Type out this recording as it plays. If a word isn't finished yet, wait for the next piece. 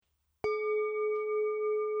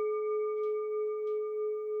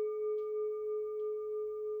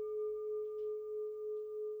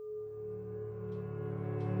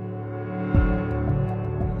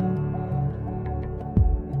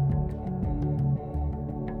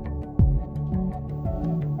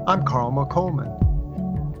I'm Carl McColman.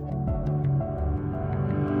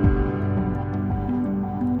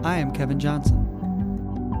 I am Kevin Johnson.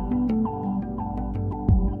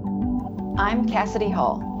 I'm Cassidy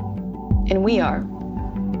Hall, and we are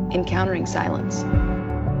Encountering Silence.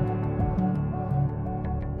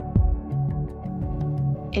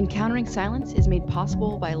 Encountering Silence is made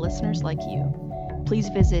possible by listeners like you. Please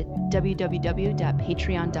visit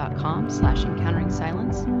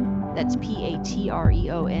www.patreon.com/encounteringsilence. That's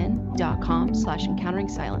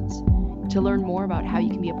patreon.com/encounteringsilence to learn more about how you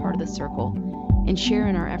can be a part of the circle and share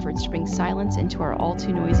in our efforts to bring silence into our all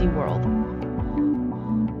too noisy world.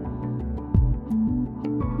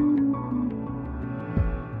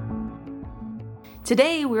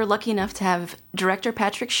 Today, we're lucky enough to have director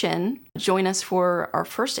Patrick Shin join us for our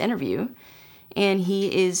first interview, and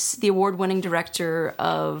he is the award-winning director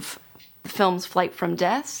of the films Flight from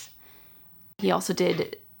Death. He also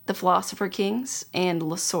did The Philosopher Kings and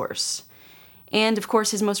La Source. And, of course,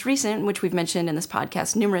 his most recent, which we've mentioned in this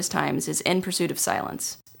podcast numerous times, is In Pursuit of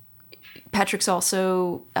Silence. Patrick's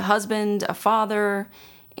also a husband, a father,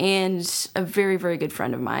 and a very, very good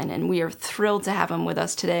friend of mine, and we are thrilled to have him with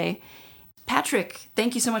us today. Patrick,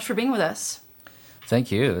 thank you so much for being with us.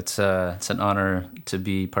 Thank you. It's an honor to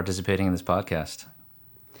be participating in this podcast.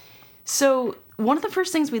 So one of the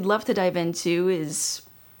first things we'd love to dive into is,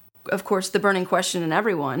 of course, the burning question in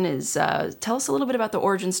everyone is, tell us a little bit about the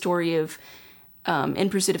origin story of In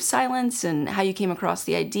Pursuit of Silence and how you came across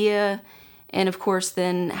the idea, and of course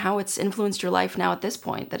then how it's influenced your life now at this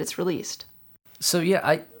point that it's released. So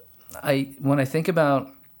yeah, I when I think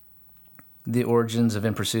about the origins of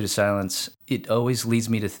In Pursuit of Silence, it always leads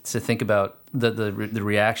me to think about the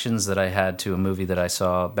reactions that I had to a movie that I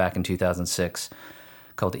saw back in 2006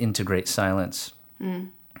 called Into Great Silence,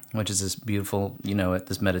 which is this beautiful,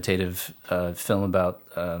 this meditative film about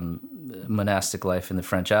monastic life in the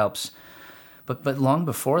French Alps. But long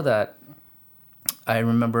before that, I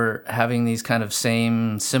remember having these kind of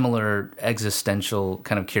similar existential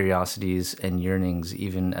kind of curiosities and yearnings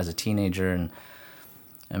even as a teenager. And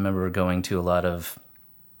I remember going to a lot of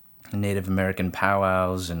Native American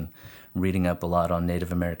powwows and reading up a lot on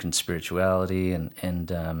Native American spirituality,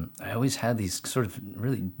 and I always had these sort of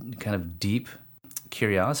really kind of deep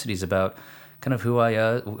curiosities about kind of who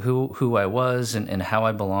I was and how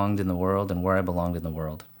I belonged in the world and where I belonged in the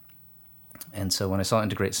world. And so when I saw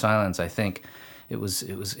Into Great Silence, I think it was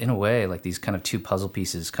in a way like these kind of two puzzle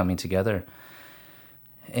pieces coming together.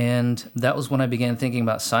 And that was when I began thinking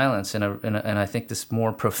about silence in I think this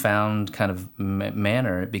more profound kind of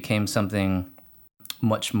manner. It became something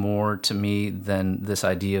much more to me than this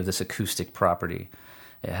idea of this acoustic property.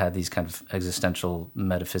 It had these kind of existential,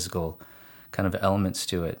 metaphysical kind of elements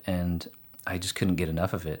to it, and I just couldn't get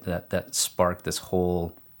enough of it. That sparked this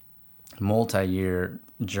whole multi-year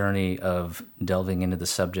journey of delving into the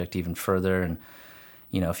subject even further. And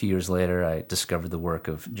a few years later, I discovered the work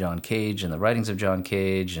of John Cage and the writings of John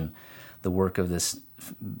Cage and the work of this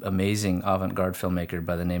amazing avant-garde filmmaker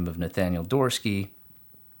by the name of Nathaniel Dorsky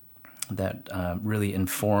that really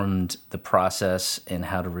informed the process and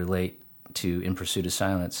how to relate to In Pursuit of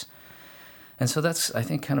Silence. And so that's, I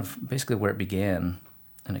think, kind of basically where it began,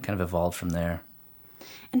 and it kind of evolved from there.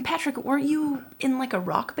 And Patrick, weren't you in like a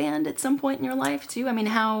rock band at some point in your life too? I mean,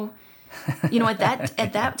 how...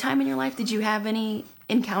 at that time in your life, did you have any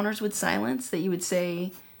encounters with silence that you would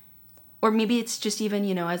say, or maybe it's just even,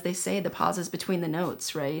 as they say, the pauses between the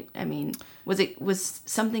notes, right? I mean, was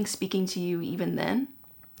something speaking to you even then?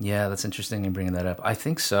 Yeah, that's interesting in bringing that up. I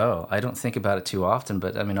think so. I don't think about it too often,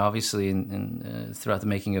 but I mean, obviously, throughout the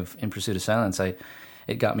making of In Pursuit of Silence, it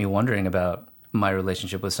got me wondering about my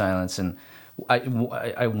relationship with silence, and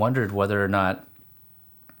I wondered whether or not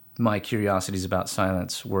my curiosities about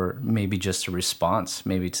silence were maybe just a response,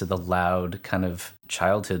 maybe to the loud kind of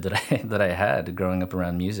childhood that I had growing up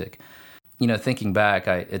around music. Thinking back,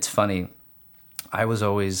 it's funny. I was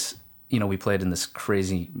always, we played in this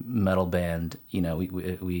crazy metal band.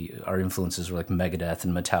 We our influences were like Megadeth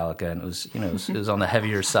and Metallica, and it was it was on the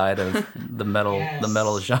heavier side of the metal the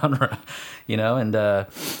metal genre, And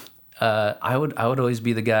I would always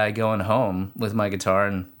be the guy going home with my guitar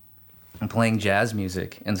and playing jazz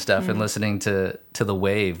music and stuff, and listening to The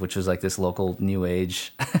Wave, which was like this local new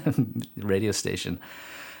age radio station.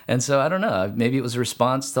 And so I don't know, maybe it was a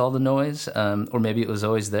response to all the noise, or maybe it was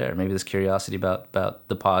always there. Maybe this curiosity about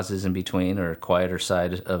the pauses in between, or a quieter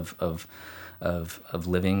side of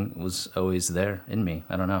living was always there in me.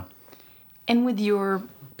 I don't know. And with your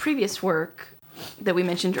previous work that we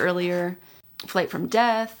mentioned earlier, Flight from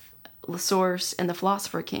Death, La Source, and The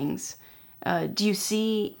Philosopher Kings, do you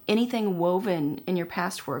see anything woven in your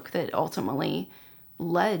past work that ultimately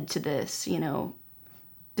led to this,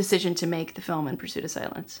 decision to make the film In Pursuit of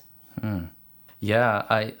Silence? Yeah,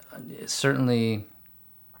 I certainly,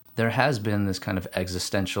 there has been this kind of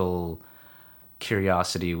existential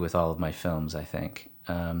curiosity with all of my films, I think.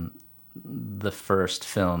 The first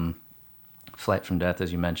film, Flight from Death,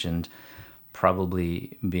 as you mentioned,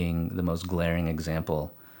 probably being the most glaring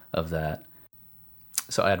example of that.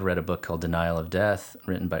 So I had read a book called Denial of Death,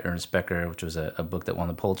 written by Ernest Becker, which was a book that won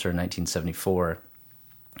the Pulitzer in 1974,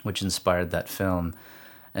 which inspired that film.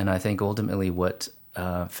 And I think ultimately what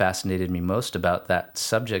fascinated me most about that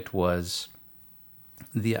subject was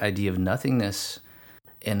the idea of nothingness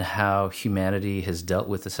and how humanity has dealt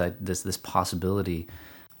with this possibility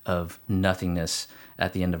of nothingness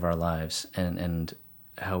at the end of our lives, and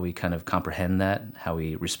how we kind of comprehend that, how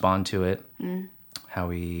we respond to it, how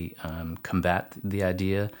we combat the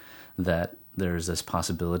idea that there's this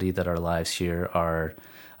possibility that our lives here are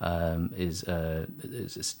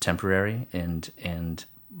is temporary and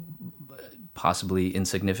possibly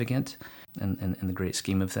insignificant in the great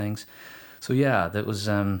scheme of things. So yeah, that was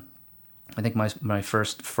I think my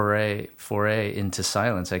first foray into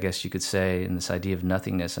silence, I guess you could say, in this idea of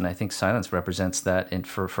nothingness. And I think silence represents that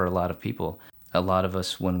for a lot of people. A lot of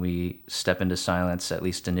us, when we step into silence, at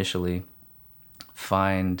least initially,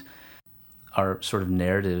 find our sort of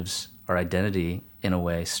narratives, our identity, in a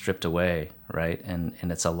way, stripped away, right? And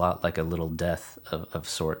it's a lot like a little death of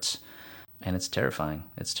sorts. And it's terrifying.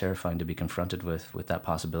 It's terrifying to be confronted with that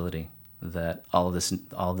possibility, that all this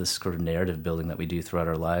sort of narrative building that we do throughout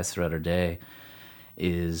our lives, throughout our day,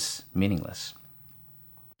 is meaningless.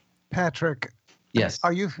 Patrick, yes,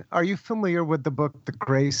 are you familiar with the book The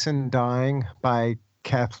Grace in Dying by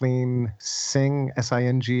Kathleen Singh,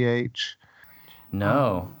 Singh?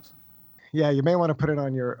 No. Yeah, you may want to put it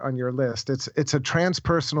on your list. It's a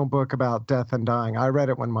transpersonal book about death and dying. I read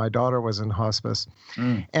it when my daughter was in hospice,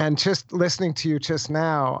 and just listening to you just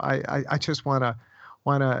now, I just want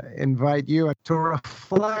to invite you to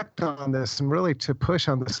reflect on this and really to push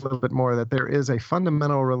on this a little bit more, that there is a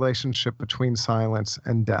fundamental relationship between silence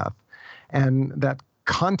and death, and that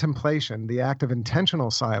contemplation, the act of intentional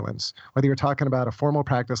silence, whether you're talking about a formal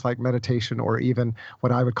practice like meditation or even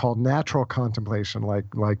what I would call natural contemplation,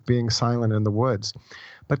 like being silent in the woods.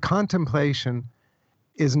 But contemplation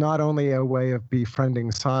is not only a way of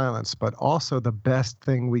befriending silence, but also the best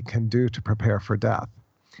thing we can do to prepare for death.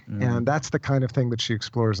 And that's the kind of thing that she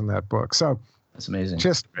explores in that book. So that's amazing.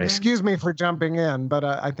 Just Great. Excuse me for jumping in, but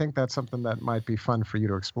I think that's something that might be fun for you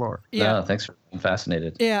to explore. Yeah. No, thanks for being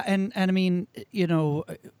fascinated. Yeah, and I mean,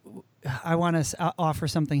 I want to offer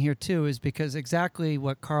something here too, is because exactly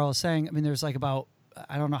what Carl is saying. I mean, there's like about,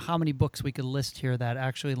 I don't know how many books we could list here that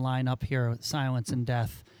actually line up here with silence and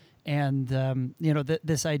death. And,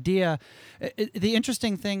 this idea, the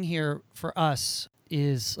interesting thing here for us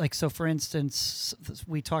is like, so for instance,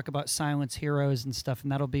 we talk about silence heroes and stuff,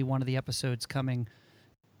 and that'll be one of the episodes coming.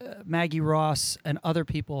 Maggie Ross and other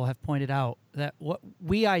people have pointed out that what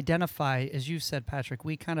we identify, as you said, Patrick,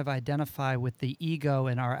 we kind of identify with the ego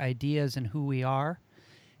and our ideas and who we are.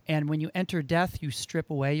 And when you enter death, you strip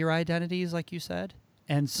away your identities, like you said.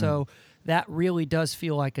 And so that really does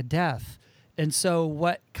feel like a death. And so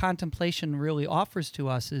what contemplation really offers to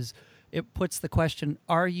us is it puts the question,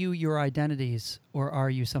 are you your identities or are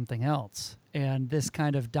you something else? And this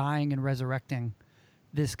kind of dying and resurrecting,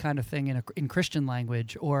 this kind of thing in Christian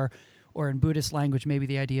language or in Buddhist language, maybe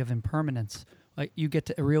the idea of impermanence. Like you get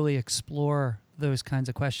to really explore those kinds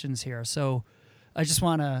of questions here. So I just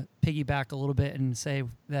want to piggyback a little bit and say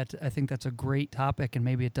that I think that's a great topic, and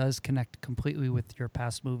maybe it does connect completely with your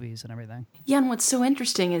past movies and everything. Yeah, and what's so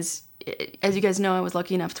interesting is, as you guys know, I was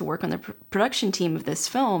lucky enough to work on the production team of this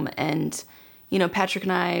film, and, Patrick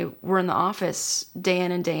and I were in the office day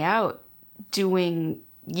in and day out doing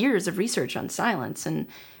years of research on silence. And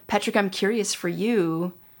Patrick, I'm curious for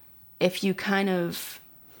you if you kind of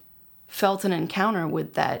felt an encounter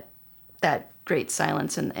with that great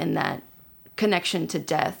silence and that connection to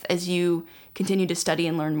death as you continue to study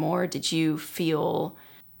and learn more. Did you feel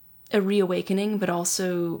a reawakening, but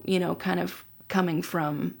also, kind of coming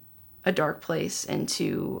from a dark place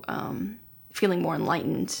into feeling more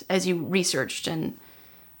enlightened as you researched and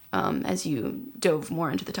as you dove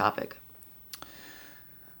more into the topic?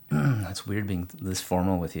 That's weird being this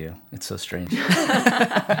formal with you. It's so strange.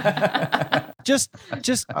 Just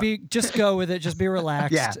go with it. Just be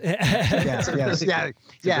relaxed. Yeah. Yes.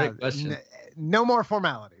 Yeah. Great question. No more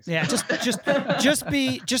formalities. Yeah. Just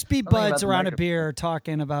be buds around a beer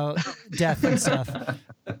talking about death and stuff.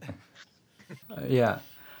 Yeah.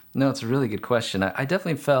 No, it's a really good question. I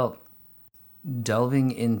definitely felt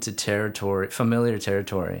delving into familiar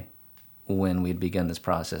territory, when we'd begun this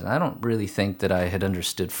process. And I don't really think that I had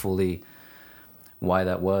understood fully why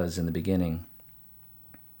that was in the beginning.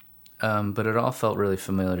 But it all felt really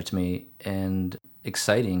familiar to me and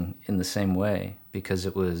exciting in the same way, because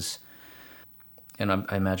it was, and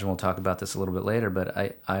I imagine we'll talk about this a little bit later, but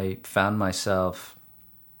I found myself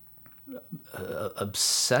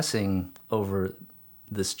obsessing over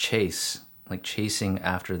this chase, like chasing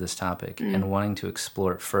after this topic and wanting to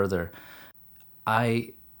explore it further.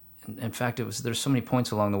 In fact, there's so many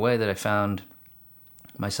points along the way that I found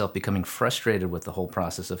myself becoming frustrated with the whole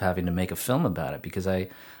process of having to make a film about it, because I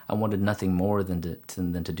wanted nothing more than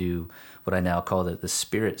to do what I now call the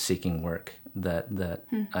spirit-seeking work that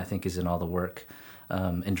I think is in all the work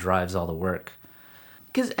and drives all the work.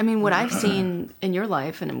 Because, I mean, what I've seen in your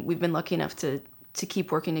life, and we've been lucky enough to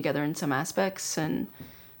keep working together in some aspects, and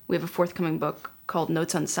we have a forthcoming book called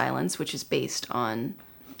Notes on Silence, which is based on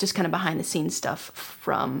just kind of behind-the-scenes stuff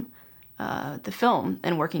from the film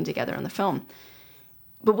and working together on the film.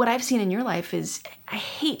 But what I've seen in your life is, I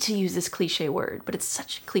hate to use this cliche word, but it's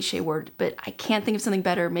such a cliche word, but I can't think of something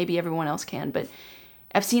better. Maybe everyone else can, but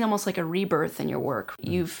I've seen almost like a rebirth in your work.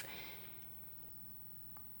 You've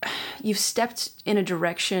stepped in a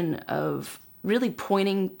direction of really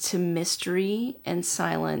pointing to mystery and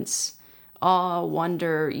silence, awe,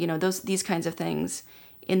 wonder, these kinds of things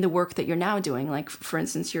in the work that you're now doing. Like, for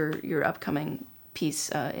instance, your upcoming piece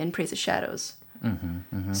in Praise of Shadows. Mm-hmm,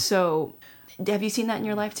 mm-hmm. So have you seen that in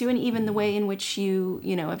your life too? And even the way in which you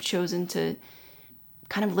have chosen to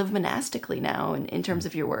kind of live monastically now in terms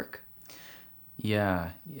of your work? Yeah.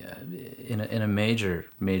 In a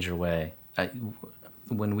major way.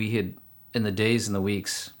 When we had, in the days and the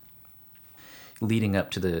weeks leading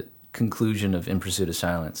up to the conclusion of In Pursuit of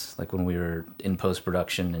Silence, like when we were in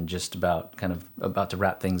post-production and just about to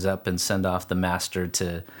wrap things up and send off the master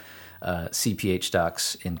to CPH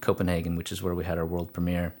Docs in Copenhagen, which is where we had our world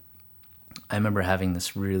premiere, I remember having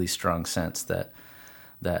this really strong sense that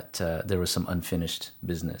there was some unfinished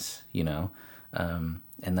business, and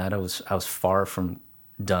that I was far from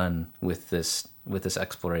done with this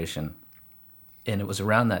exploration. And it was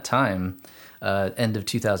around that time, end of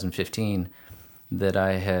 2015, that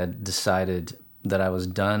I had decided that I was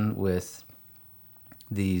done with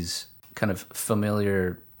these kind of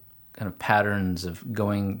familiar kind of patterns of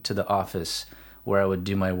going to the office where I would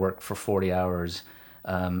do my work for 40 hours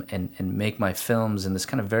and make my films in this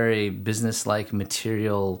kind of very business-like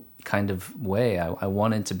material kind of way. I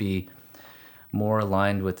wanted to be more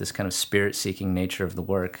aligned with this kind of spirit-seeking nature of the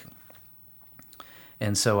work.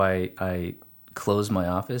 And so I closed my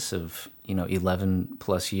office of 11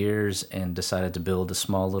 plus years and decided to build a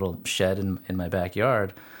small little shed in my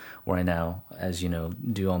backyard where I now, as you know,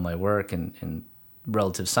 do all my work in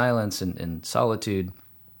relative silence and solitude.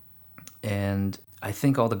 And I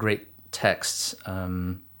think all the great texts,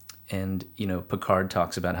 Picard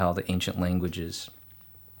talks about how the ancient languages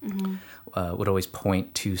would always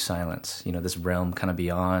point to silence, this realm kind of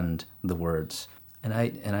beyond the words. And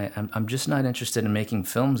I'm just not interested in making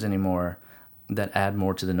films anymore that add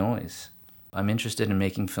more to the noise. I'm interested in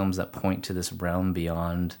making films that point to this realm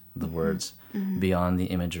beyond the words, beyond the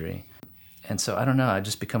imagery. And so, I don't know, I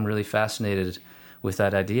just become really fascinated with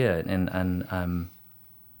that idea. And I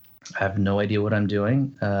have no idea what I'm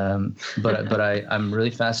doing, but I'm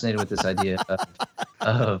really fascinated with this idea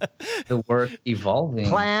of the work evolving.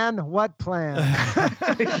 Plan? What plan?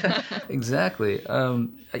 Exactly.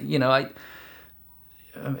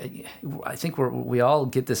 I think we all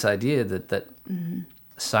get this idea that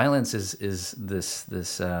silence is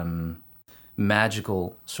this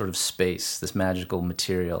magical sort of space, this magical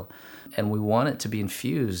material, and we want it to be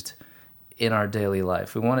infused in our daily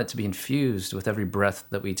life. We want it to be infused with every breath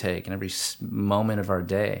that we take and every moment of our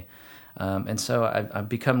day. And so I've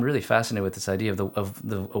become really fascinated with this idea of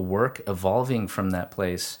the work evolving from that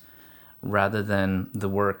place rather than the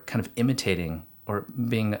work kind of imitating or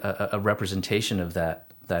being a representation of that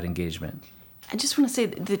engagement. I just want to say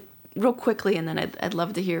that real quickly, and then I'd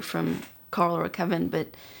love to hear from Carl or Kevin, but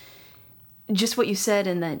just what you said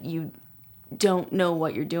and that you don't know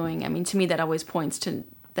what you're doing. I mean, to me, that always points to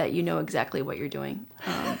that you know exactly what you're doing.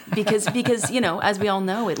 Because as we all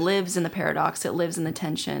know, it lives in the paradox. It lives in the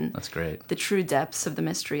tension. That's great. The true depths of the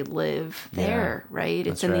mystery live there, right?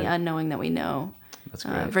 It's in the unknowing that we know. That's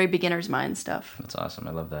great. Very beginner's mind stuff. That's awesome.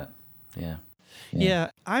 I love that. Yeah.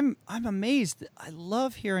 Yeah, I'm amazed. I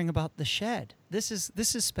love hearing about the shed. This is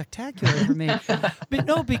spectacular for me. But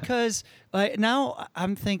no, because now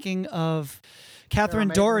I'm thinking of Catherine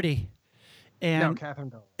Doherty. Catherine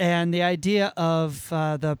Doherty. And the idea of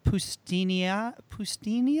the pustynia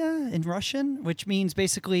in Russian, which means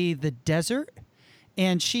basically the desert.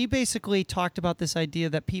 And she basically talked about this idea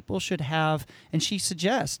that people should have, and she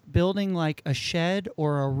suggests building like a shed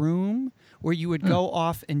or a room where you would go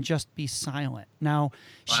off and just be silent. Now,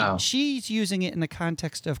 Wow. she's using it in the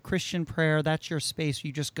context of Christian prayer. That's your space.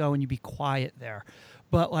 You just go and you be quiet there.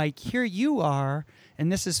 But like here you are,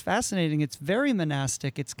 and this is fascinating. It's very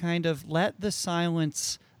monastic. It's kind of let the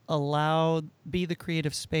silence be the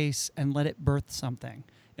creative space and let it birth something.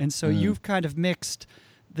 And so you've kind of mixed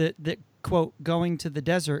the quote, going to the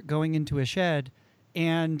desert, going into a shed,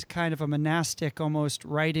 and kind of a monastic almost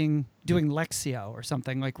doing Lectio or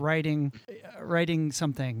something, like writing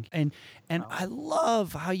something. And I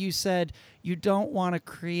love how you said you don't want to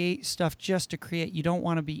create stuff just to create. You don't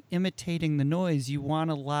want to be imitating the noise. You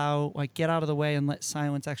want to get out of the way and let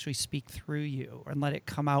silence actually speak through you, and let it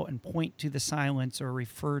come out and point to the silence or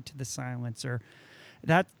refer to the silence. Or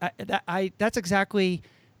that's exactly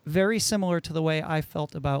very similar to the way I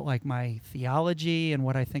felt about like my theology and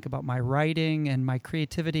what I think about my writing and my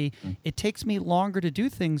creativity. It takes me longer to do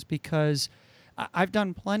things because I've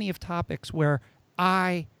done plenty of topics where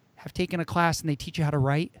I have taken a class and they teach you how to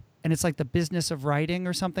write, and it's like the business of writing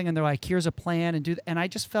or something, and they're like, here's a plan and and I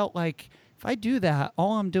just felt like if I do that,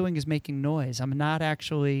 all I'm doing is making noise. I'm not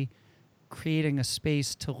actually creating a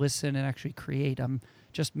space to listen and actually create. I'm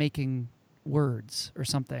just making words or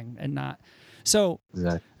something and not. So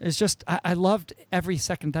Exactly. It's just, I loved every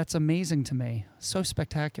second. That's amazing to me. So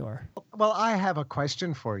spectacular. Well, I have a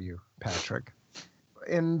question for you, Patrick.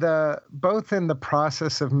 Both in the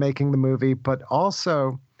process of making the movie, but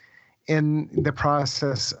also in the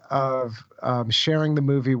process of sharing the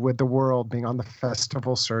movie with the world, being on the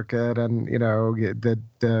festival circuit, and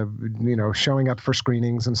showing up for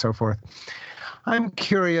screenings and so forth. I'm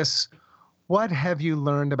curious, what have you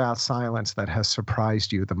learned about silence that has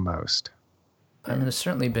surprised you the most? I mean, there's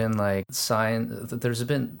certainly been like there's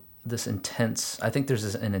been this intense, I think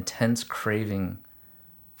there's an intense craving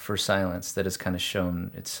for silence that has kind of shown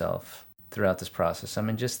itself throughout this process. I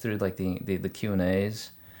mean, just through like the Q&As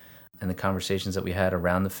and the conversations that we had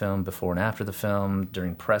around the film, before and after the film,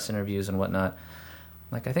 during press interviews and whatnot.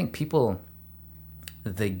 Like, I think people,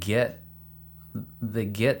 they get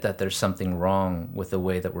that there's something wrong with the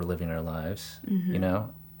way that we're living our lives, you know?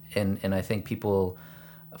 And I think people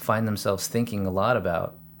find themselves thinking a lot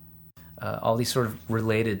about all these sort of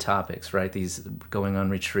related topics, right? These going on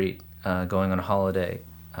retreat, going on holiday,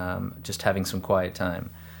 just having some quiet time,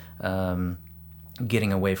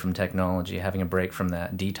 getting away from technology, having a break from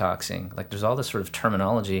that, detoxing. Like, there's all this sort of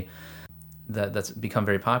terminology that's become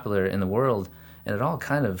very popular in the world, and it all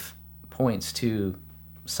kind of points to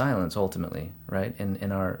silence ultimately, right?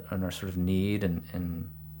 In our sort of need and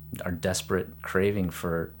our desperate craving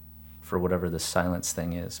for whatever the silence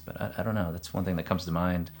thing is. But I don't know. That's one thing that comes to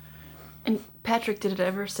mind. And Patrick, did it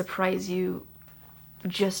ever surprise you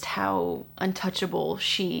just how untouchable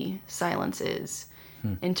silence is?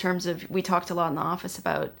 In terms of, we talked a lot in the office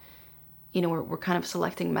about, we're kind of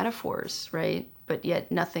selecting metaphors, right? But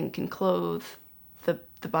yet nothing can clothe the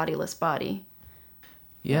bodiless body.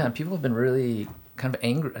 Yeah, and people have been really kind of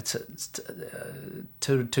angry,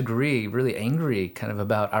 to a degree, really angry kind of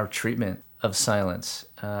about our treatment of silence.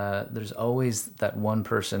 There's always that one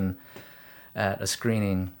person at a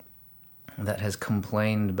screening that has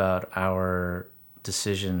complained about our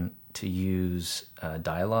decision to use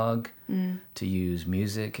dialogue, to use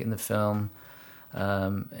music in the film.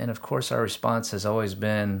 And of course, our response has always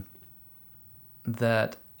been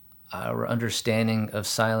that our understanding of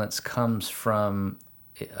silence comes from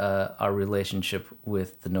our relationship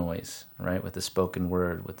with the noise, right? With the spoken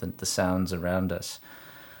word, with the sounds around us.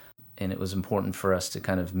 And it was important for us to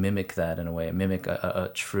kind of mimic that in a way, mimic a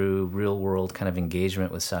true, real-world kind of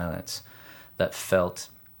engagement with silence that felt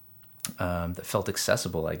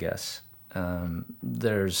accessible, I guess.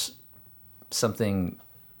 There's something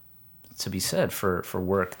to be said for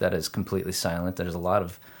work that is completely silent. There's a lot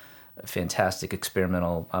of fantastic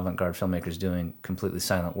experimental avant-garde filmmakers doing completely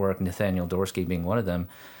silent work, Nathaniel Dorsey being one of them.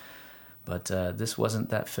 But this wasn't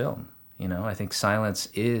that film. I think silence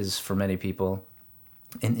is, for many people,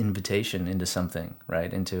 an invitation into something,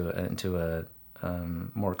 right? Into a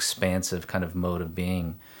more expansive kind of mode of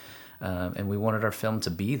being. And we wanted our film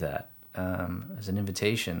to be that. As an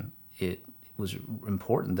invitation, it was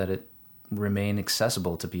important that it remain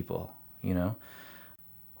accessible to people,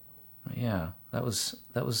 Yeah, that was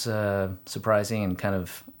surprising and kind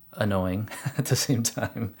of annoying at the same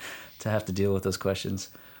time to have to deal with those questions.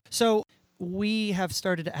 So we have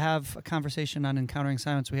started to have a conversation on Encountering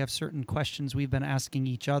Silence. We have certain questions we've been asking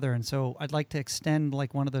each other, and so I'd like to extend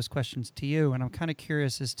like one of those questions to you, and I'm kind of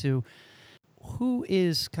curious as to who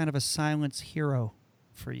is kind of a silence hero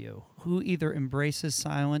for you? Who either embraces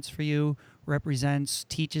silence for you, represents,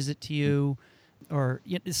 teaches it to you, or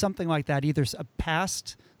something like that? Either a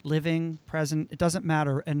past, living, present, it doesn't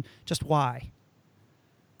matter, and just why?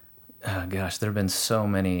 Oh, gosh, there have been so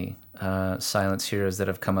many silence heroes that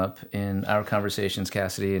have come up in our conversations,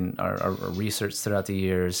 Cassidy, and our research throughout the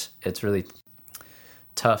years. It's really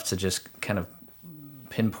tough to just kind of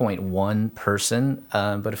pinpoint one person,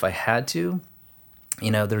 but if I had to,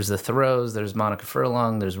 there's the Thoreaus, there's Monica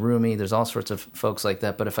Furlong, there's Rumi, there's all sorts of folks like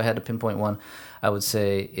that, but if I had to pinpoint one, I would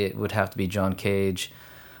say it would have to be John Cage,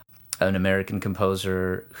 an American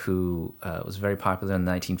composer who was very popular in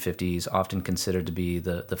the 1950s, often considered to be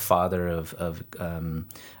the father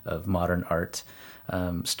of modern art.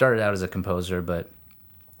 Started out as a composer, but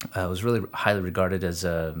was really highly regarded as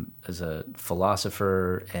a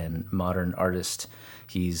philosopher and modern artist.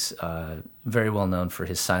 He's very well known for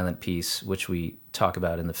his silent piece, which we talk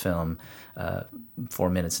about in the film, 4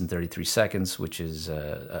 minutes and 33 seconds, which is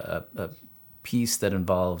a piece that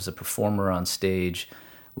involves a performer on stage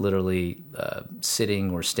literally sitting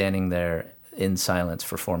or standing there in silence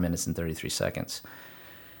for 4 minutes and 33 seconds.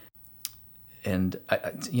 And,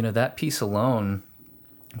 that piece alone,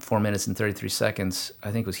 4 minutes and 33 seconds,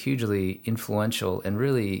 I think was hugely influential and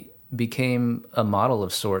really became a model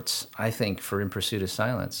of sorts, I think, for In Pursuit of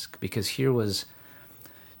Silence, because here was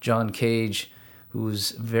John Cage, who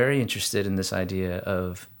was very interested in this idea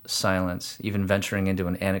of silence, even venturing into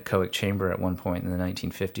an anechoic chamber at one point in the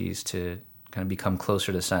 1950s to kind of become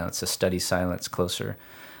closer to silence, to study silence closer,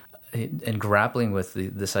 and grappling with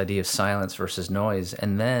this idea of silence versus noise,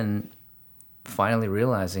 and then finally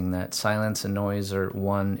realizing that silence and noise are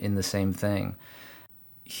one in the same thing.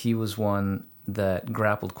 He was one that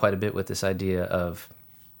grappled quite a bit with this idea of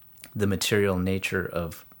the material nature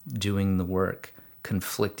of doing the work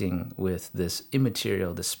conflicting with this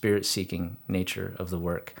immaterial, the spirit-seeking nature of the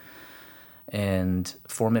work. And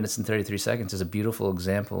 4 minutes and 33 seconds is a beautiful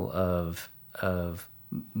example of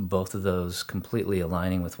both of those completely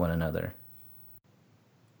aligning with one another.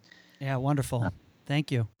 Yeah, wonderful.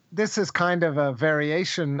 Thank you. This is kind of a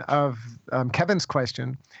variation of Kevin's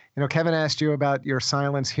question. Kevin asked you about your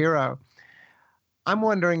silence hero. I'm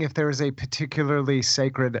wondering if there is a particularly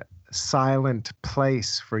sacred silent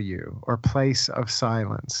place for you, or place of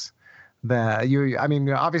silence that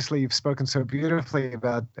obviously you've spoken so beautifully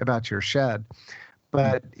about your shed,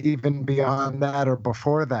 but even beyond that or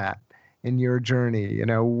before that in your journey,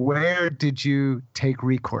 where did you take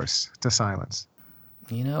recourse to silence?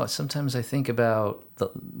 Sometimes I think about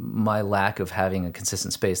my lack of having a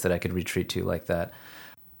consistent space that I could retreat to like that,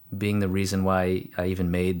 being the reason why I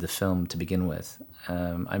even made the film to begin with.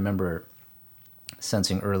 I remember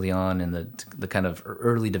sensing early on in the kind of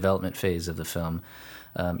early development phase of the film,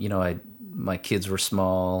 my kids were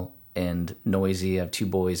small and noisy. I have two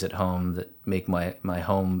boys at home that make my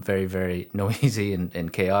home very, very noisy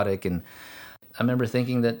and chaotic. And I remember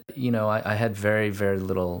thinking that, I had very, very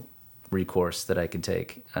little recourse that I could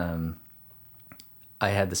take. I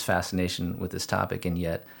had this fascination with this topic, and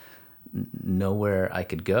yet nowhere I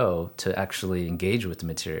could go to actually engage with the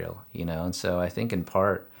material, And so I think in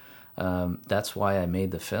part, that's why I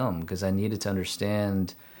made the film, because I needed to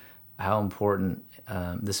understand how important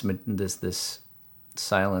this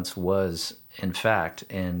silence was, in fact.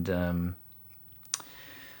 And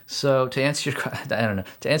so to answer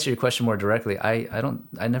your question more directly,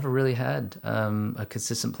 I never really had a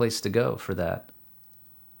consistent place to go for that.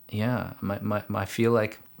 Yeah, I feel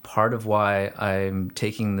like part of why I'm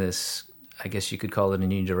taking this, I guess you could call it a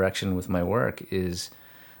new direction with my work, is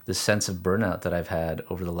the sense of burnout that I've had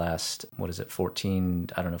over the last, 14,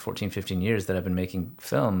 15 years that I've been making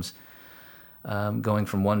films, going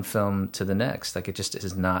from one film to the next. Like, it just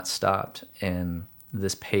has not stopped. And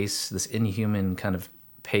this pace, this inhuman kind of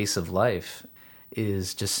pace of life,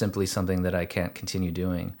 is just simply something that I can't continue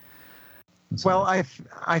doing. Well, I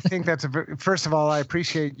think that's first of all, I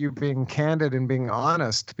appreciate you being candid and being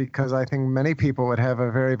honest, because I think many people would have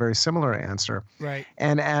a very, very similar answer. Right.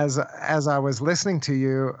 And as I was listening to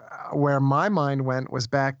you, where my mind went was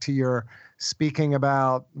back to your speaking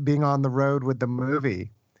about being on the road with the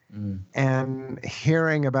movie and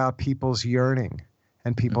hearing about people's yearning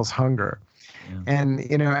and people's hunger. Yeah.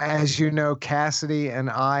 And, as you know, Cassidy and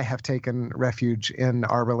I have taken refuge in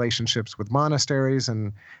our relationships with monasteries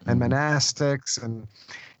and monastics. And,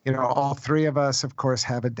 all three of us, of course,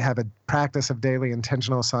 have a practice of daily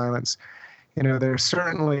intentional silence. There are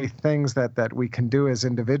certainly things that we can do as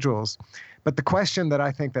individuals. But the question that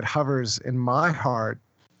I think that hovers in my heart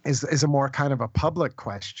is a more kind of a public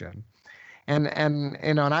question. And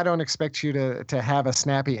I don't expect you to have a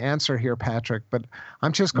snappy answer here, Patrick, but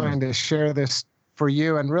I'm just going to share this for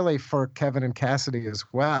you and really for Kevin and Cassidy as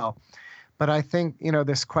well. But I think,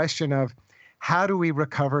 this question of how do we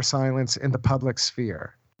recover silence in the public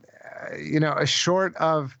sphere? Short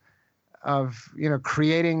of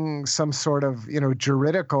creating some sort of,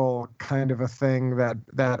 juridical kind of a thing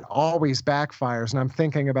that always backfires. And I'm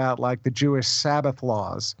thinking about like the Jewish Sabbath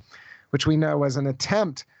laws, which we know was an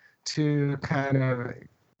attempt to kind of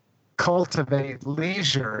cultivate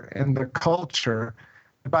leisure in the culture.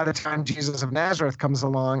 By the time Jesus of Nazareth comes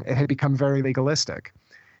along, it had become very legalistic.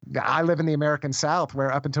 I live in the American South,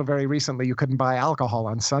 where up until very recently you couldn't buy alcohol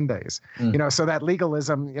on Sundays. So that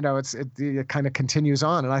legalism, it kind of continues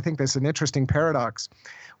on. And I think there's an interesting paradox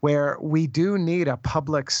where we do need a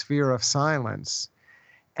public sphere of silence,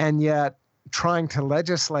 and yet trying to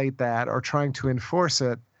legislate that or trying to enforce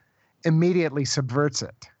it immediately subverts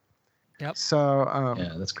it. Yep. So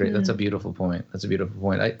yeah, that's great. That's a beautiful point.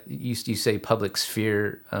 You say public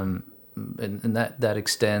sphere. And that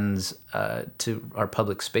extends to our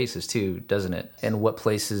public spaces too, doesn't it? And what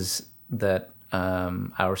places that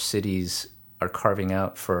our cities are carving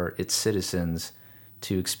out for its citizens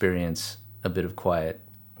to experience a bit of quiet,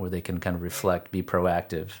 where they can kind of reflect, be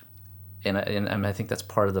proactive. And I think that's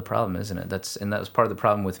part of the problem, isn't it? That was part of the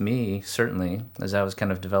problem with me, certainly, as I was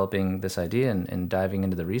kind of developing this idea and diving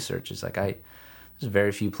into the research. It's like there's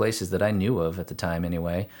very few places that I knew of at the time,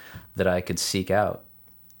 anyway, that I could seek out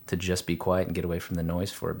to just be quiet and get away from the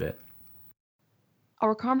noise for a bit.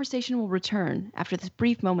 Our conversation will return after this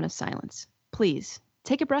brief moment of silence. Please,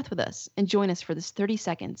 take a breath with us and join us for this 30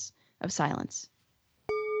 seconds of silence.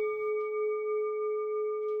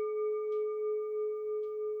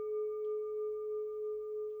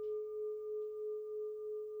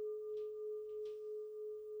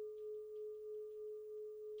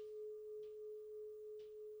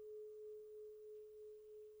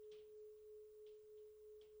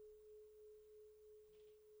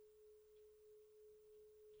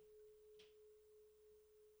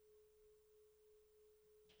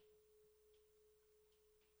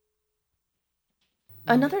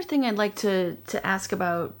 Another thing I'd like to ask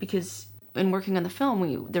about, because in working on the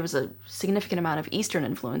film, there was a significant amount of Eastern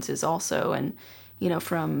influences also, and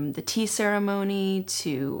from the tea ceremony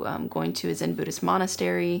to going to a Zen Buddhist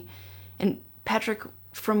monastery. And Patrick,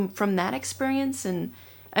 from that experience, and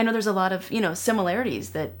I know there's a lot of similarities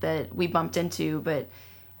that we bumped into, but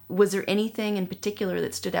was there anything in particular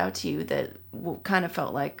that stood out to you that kind of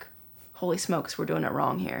felt like, holy smokes, we're doing it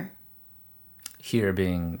wrong here? Here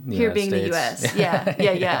being the U.S.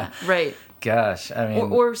 Yeah, right. Gosh, I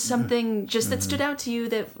mean... Or something just that stood out to you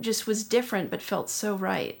that just was different but felt so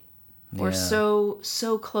right. Or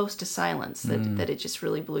so close to silence that it just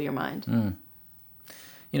really blew your mind.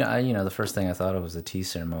 The first thing I thought of was the tea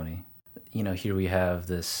ceremony. Here we have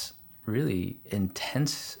this really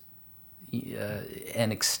intense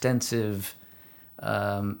and extensive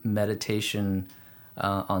meditation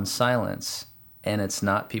on silence. And it's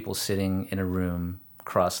not people sitting in a room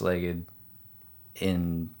cross-legged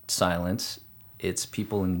in silence. It's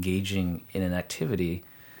people engaging in an activity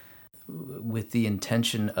with the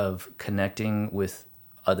intention of connecting with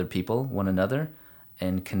other people, one another,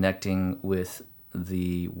 and connecting with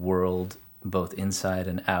the world both inside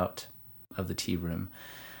and out of the tea room.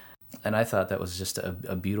 And I thought that was just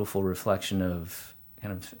a beautiful reflection of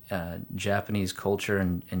kind of Japanese culture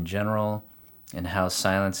in general, and how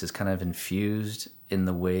silence is kind of infused in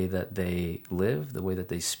the way that they live, the way that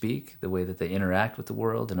they speak, the way that they interact with the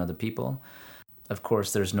world and other people. Of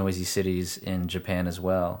course, there's noisy cities in Japan as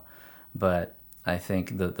well, but I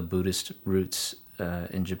think the Buddhist roots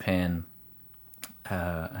in Japan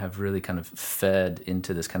have really kind of fed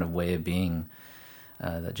into this kind of way of being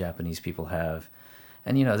that Japanese people have.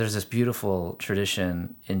 And, there's this beautiful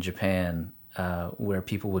tradition in Japan where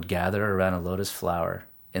people would gather around a lotus flower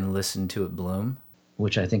and listen to it bloom,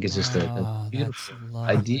 which I think is just a beautiful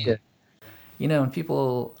idea. And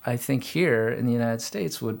people, I think here in the United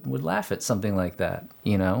States would laugh at something like that.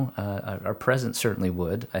 Our president certainly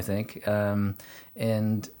would, I think. And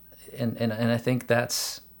I think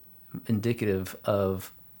that's indicative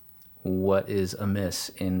of what is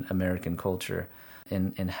amiss in American culture,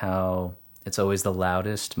 and how it's always the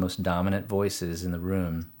loudest, most dominant voices in the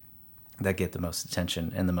room that get the most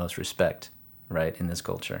attention and the most respect. Right, in this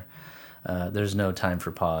culture. There's no time for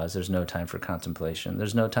pause. There's no time for contemplation.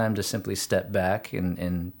 There's no time to simply step back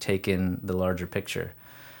and take in the larger picture.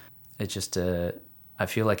 It's just, I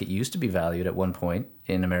feel like it used to be valued at one point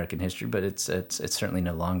in American history, but it's certainly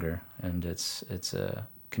no longer. And it's a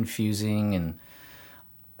confusing and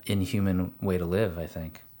inhuman way to live, I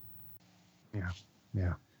think.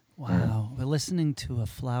 Yeah. Wow. But listening to a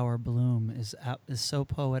flower bloom is so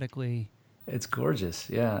poetically It's gorgeous,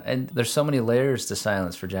 yeah. And there's so many layers to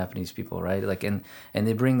silence for Japanese people, right? Like, and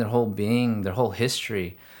they bring their whole being, their whole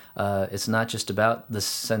history. It's not just about the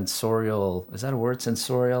sensorial, is that a word?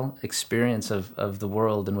 Sensorial experience of the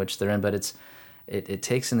world in which they're in, but it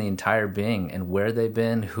takes in the entire being and where they've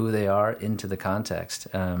been, who they are, into the context.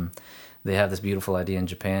 They have this beautiful idea in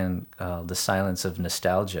Japan, the silence of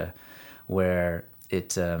nostalgia, where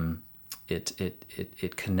it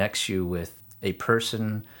connects you with a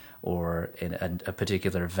person or a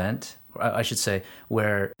particular event. I should say,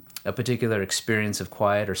 where a particular experience of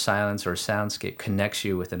quiet or silence or soundscape connects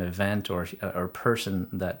you with an event or person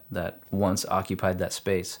that once occupied that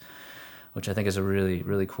space, which I think is a really,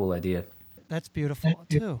 really cool idea. That's beautiful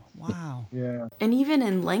too. Wow. Yeah. And even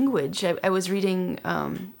in language, I was reading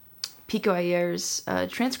Pico Ayer's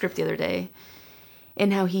transcript the other day,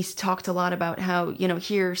 and how he's talked a lot about how,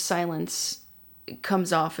 here silence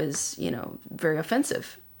comes off as, very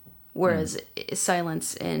offensive. Whereas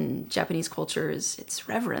silence in Japanese culture it's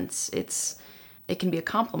reverence. It can be a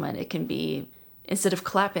compliment. It can be, instead of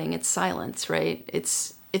clapping, it's silence, right?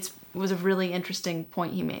 It was a really interesting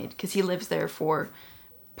point he made, because he lives there for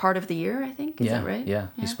part of the year, I think. Is that right? Yeah.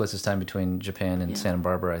 He splits his time between Japan and Santa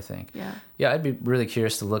Barbara, I think. Yeah. Yeah, I'd be really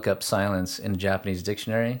curious to look up silence in a Japanese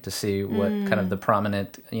dictionary to see what kind of the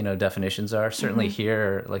prominent, definitions are. Certainly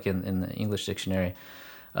here, like in the English dictionary,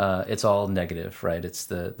 it's all negative, right? It's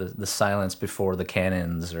the silence before the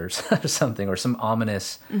cannons or something, or some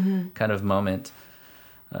ominous kind of moment.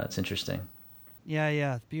 It's interesting.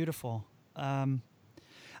 Yeah, beautiful. I'm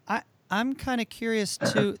kind of curious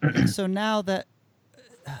too. So now that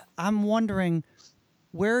I'm wondering,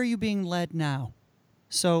 where are you being led now?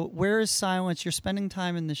 So where is silence? You're spending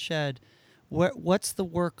time in the shed. What's the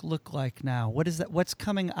work look like now? What is that? What's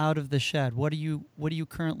coming out of the shed? What are you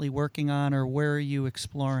currently working on, or where are you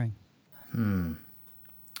exploring?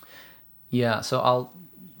 Yeah, so I'll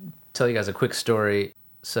tell you guys a quick story.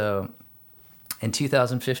 So in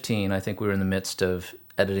 2015, I think we were in the midst of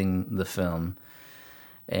editing the film,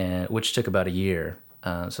 which took about a year.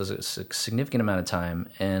 So it was a significant amount of time,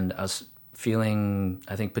 and I was feeling,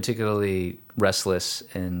 I think, particularly restless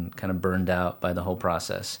and kind of burned out by the whole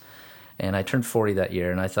process. And I turned 40 that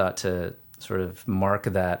year, and I thought to sort of mark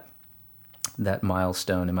that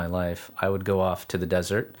milestone in my life, I would go off to the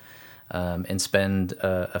desert and spend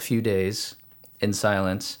a few days in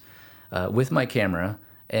silence with my camera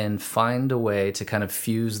and find a way to kind of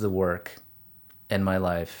fuse the work in my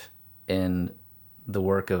life in the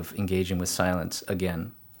work of engaging with silence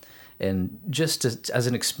again. And just as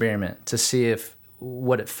an experiment to see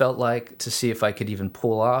what it felt like, to see if I could even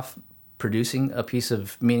pull off producing a piece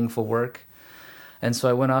of meaningful work. And so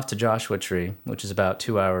I went off to Joshua Tree, which is about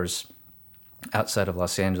 2 hours outside of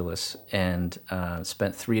Los Angeles, and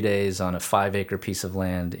spent 3 days on a 5-acre piece of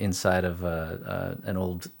land inside of an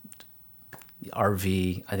old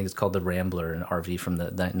RV. I think it's called the Rambler, an RV from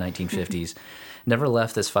the 1950s. Never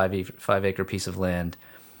left this 5-acre piece of land,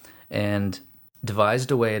 and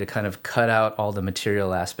devised a way to kind of cut out all the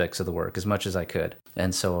material aspects of the work as much as I could.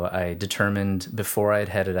 And so I determined before I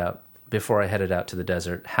headed out to the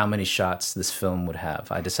desert, how many shots this film would have.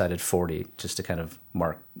 I decided 40, just to kind of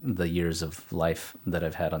mark the years of life that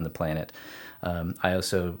I've had on the planet. I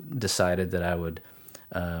also decided that I would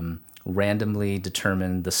randomly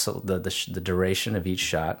determine the duration of each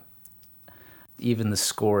shot. Even the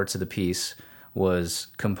score to the piece was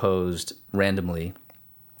composed randomly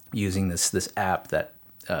using this app that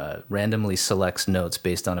randomly selects notes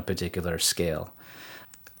based on a particular scale.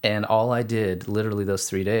 And all I did, literally those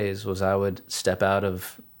 3 days, was I would step out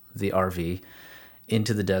of the RV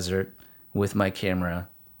into the desert with my camera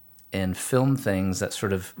and film things that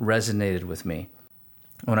sort of resonated with me.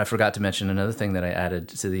 When I forgot to mention, another thing that I added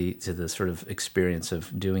to the sort of experience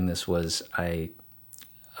of doing this was I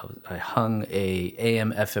hung a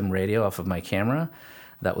AM/FM radio off of my camera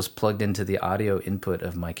that was plugged into the audio input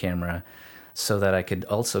of my camera, so that I could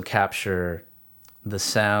also capture the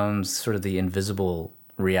sounds, sort of the invisible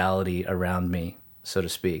reality around me, so to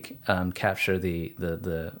speak, capture the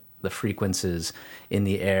frequencies in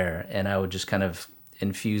the air, and I would just kind of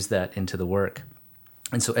infuse that into the work.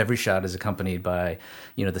 And so every shot is accompanied by,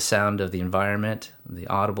 the sound of the environment, the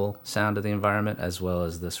audible sound of the environment, as well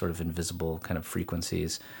as the sort of invisible kind of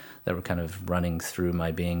frequencies that were kind of running through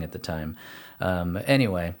my being at the time.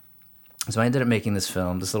 Anyway, so I ended up making this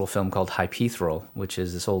little film called hypaethral, which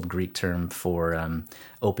is this old Greek term for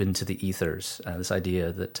open to the ethers. This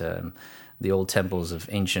idea that the old temples of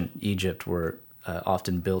ancient Egypt were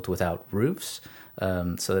often built without roofs,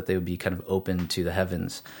 so that they would be kind of open to the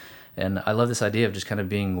heavens. And I love this idea of just kind of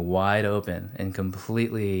being wide open and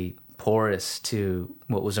completely porous to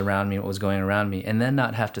what was around me, what was going around me, and then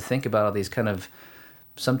not have to think about all these kind of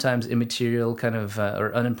sometimes immaterial kind of or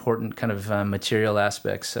unimportant kind of material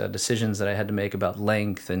aspects, decisions that I had to make about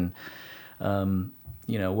length and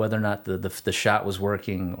whether or not the shot was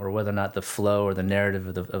working, or whether or not the flow or the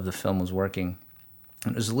narrative of the film was working.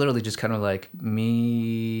 And it was literally just kind of like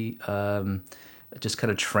me just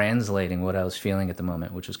kind of translating what I was feeling at the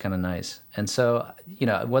moment, which was kind of nice. And so,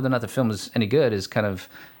 whether or not the film was any good is kind of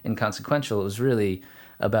inconsequential. It was really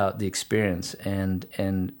about the experience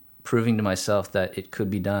and proving to myself that it could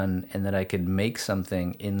be done and that I could make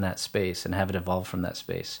something in that space and have it evolve from that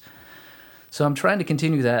space. So I'm trying to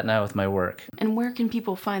continue that now with my work. And where can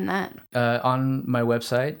people find that? On my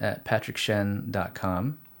website at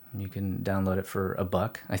patrickshinn.com. You can download it for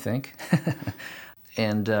 $1, I think.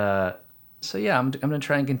 And so yeah, I'm going to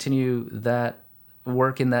try and continue that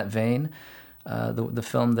work in that vein. The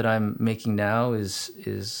film that I'm making now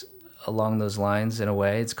is along those lines in a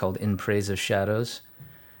way. It's called In Praise of Shadows,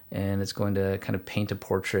 and it's going to kind of paint a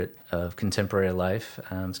portrait of contemporary life.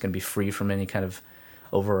 It's going to be free from any kind of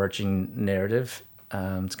overarching narrative.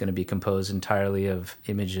 It's going to be composed entirely of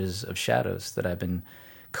images of shadows that I've been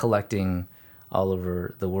collecting all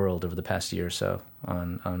over the world over the past year or so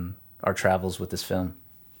on our travels with this film.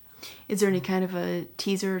 Is there any kind of a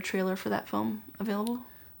teaser or trailer for that film available?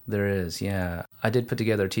 There is, yeah. I did put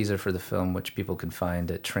together a teaser for the film, which people can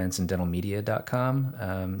find at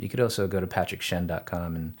transcendentalmedia.com. You could also go to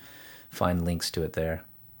patrickshinn.com and find links to it there.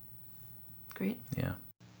 Great. Yeah.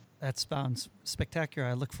 That sounds spectacular.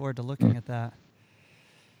 I look forward to looking at that.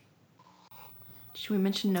 Should we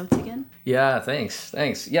mention Notes again? Yeah,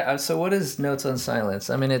 thanks. Yeah, so what is Notes on Silence?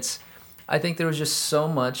 I mean, I think there was just so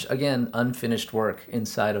much, again, unfinished work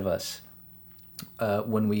inside of us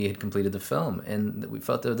when we had completed the film. And we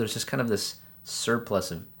felt that there's just kind of this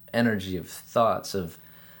surplus of energy, of thoughts, of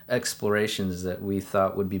explorations that we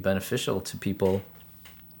thought would be beneficial to people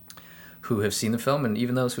who have seen the film and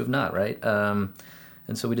even those who have not, right?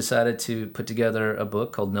 And so we decided to put together a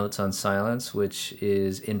book called Notes on Silence, which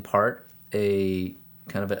is in part a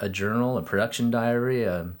kind of a journal, a production diary,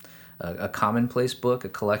 a commonplace book, a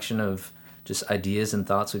collection of just ideas and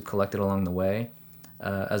thoughts we've collected along the way,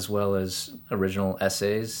 as well as original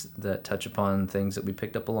essays that touch upon things that we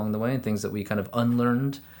picked up along the way and things that we kind of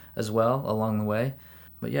unlearned as well along the way.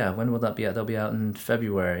 But yeah, when will that be out? They'll be out in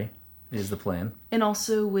February is the plan. And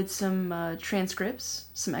also with some transcripts,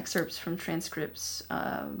 some excerpts from transcripts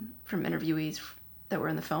from interviewees that were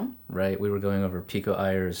in the film. Right. We were going over Pico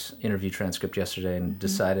Iyer's interview transcript yesterday and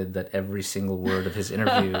decided that every single word of his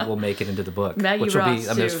interview will make it into the book. Maggie which will Ross,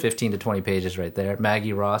 be, there's 15 to 20 pages right there.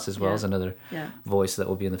 Maggie Ross as well as another voice that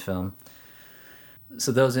will be in the film.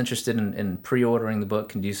 So those interested in pre-ordering the book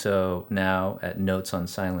can do so now at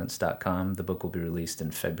notesonsilence.com. The book will be released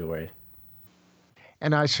in February.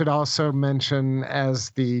 And I should also mention,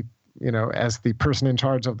 as the person in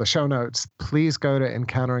charge of the show notes, please go to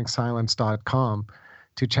encounteringsilence.com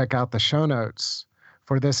to check out the show notes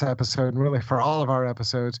for this episode and really for all of our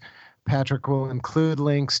episodes. Patrick will include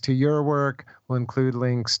links to your work, will include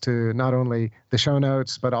links to not only the show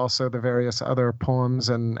notes, but also the various other poems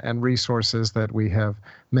and resources that we have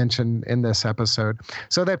mentioned in this episode,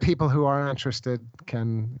 so that people who are interested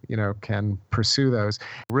can pursue those.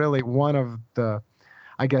 Really, one of the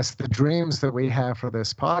dreams that we have for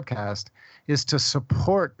this podcast is to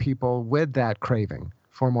support people with that craving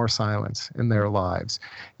for more silence in their lives.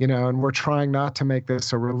 And we're trying not to make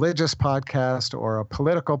this a religious podcast or a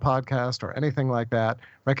political podcast or anything like that,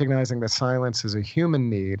 recognizing that silence is a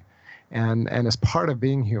human need and is part of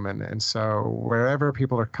being human. And so wherever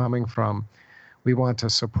people are coming from, we want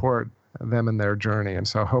to support them in their journey. And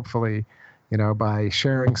so hopefully, by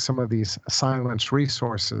sharing some of these silence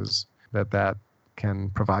resources, that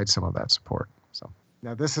can provide some of that support. So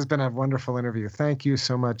now this has been a wonderful interview. Thank you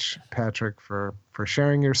so much, Patrick, for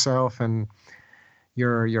sharing yourself and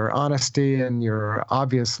your honesty and your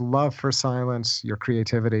obvious love for silence, your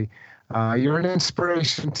creativity. You're an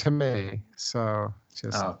inspiration to me. So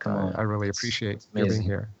I really appreciate you being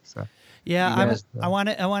here. So yeah, I want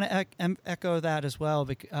to echo that as well.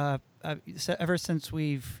 Ever since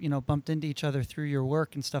we've bumped into each other through your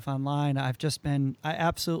work and stuff online, I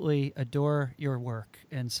absolutely adore your work,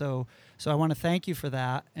 and so I want to thank you for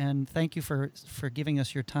that, and thank you for giving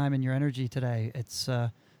us your time and your energy today. It's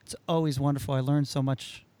always wonderful. I learn so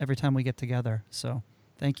much every time we get together. So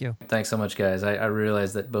thank you. Thanks so much, guys. I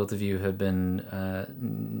realize that both of you have been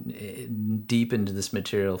deep into this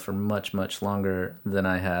material for much, much longer than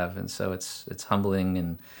I have, and so it's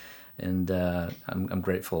humbling and I'm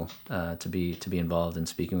grateful to be involved in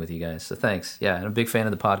speaking with you guys. So thanks. Yeah, and I'm a big fan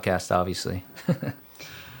of the podcast, obviously.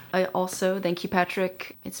 I also thank you,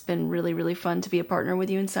 Patrick. It's been really, really fun to be a partner with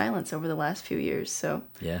you in silence over the last few years. So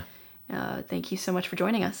yeah, thank you so much for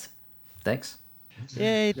joining us. Thanks.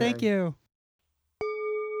 Yay, thank you.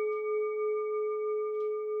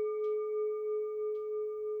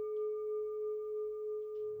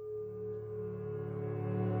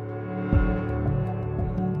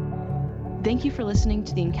 Thank you for listening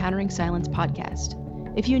to the Encountering Silence podcast.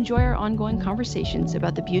 If you enjoy our ongoing conversations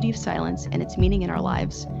about the beauty of silence and its meaning in our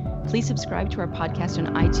lives, please subscribe to our podcast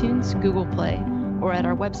on iTunes, Google Play, or at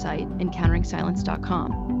our website,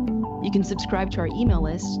 encounteringsilence.com. You can subscribe to our email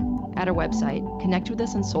list at our website, connect with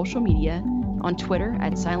us on social media, on Twitter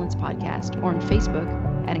at Silence Podcast, or on Facebook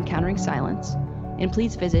at Encountering Silence, and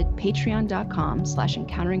please visit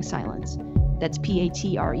patreon.com/encountering silence. That's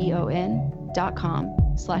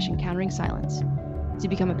patreon.com/encountering silence to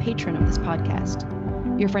become a patron of this podcast.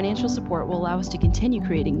 Your financial support will allow us to continue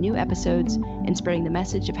creating new episodes and spreading the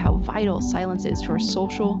message of how vital silence is to our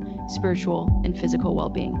social, spiritual, and physical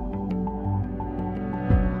well-being.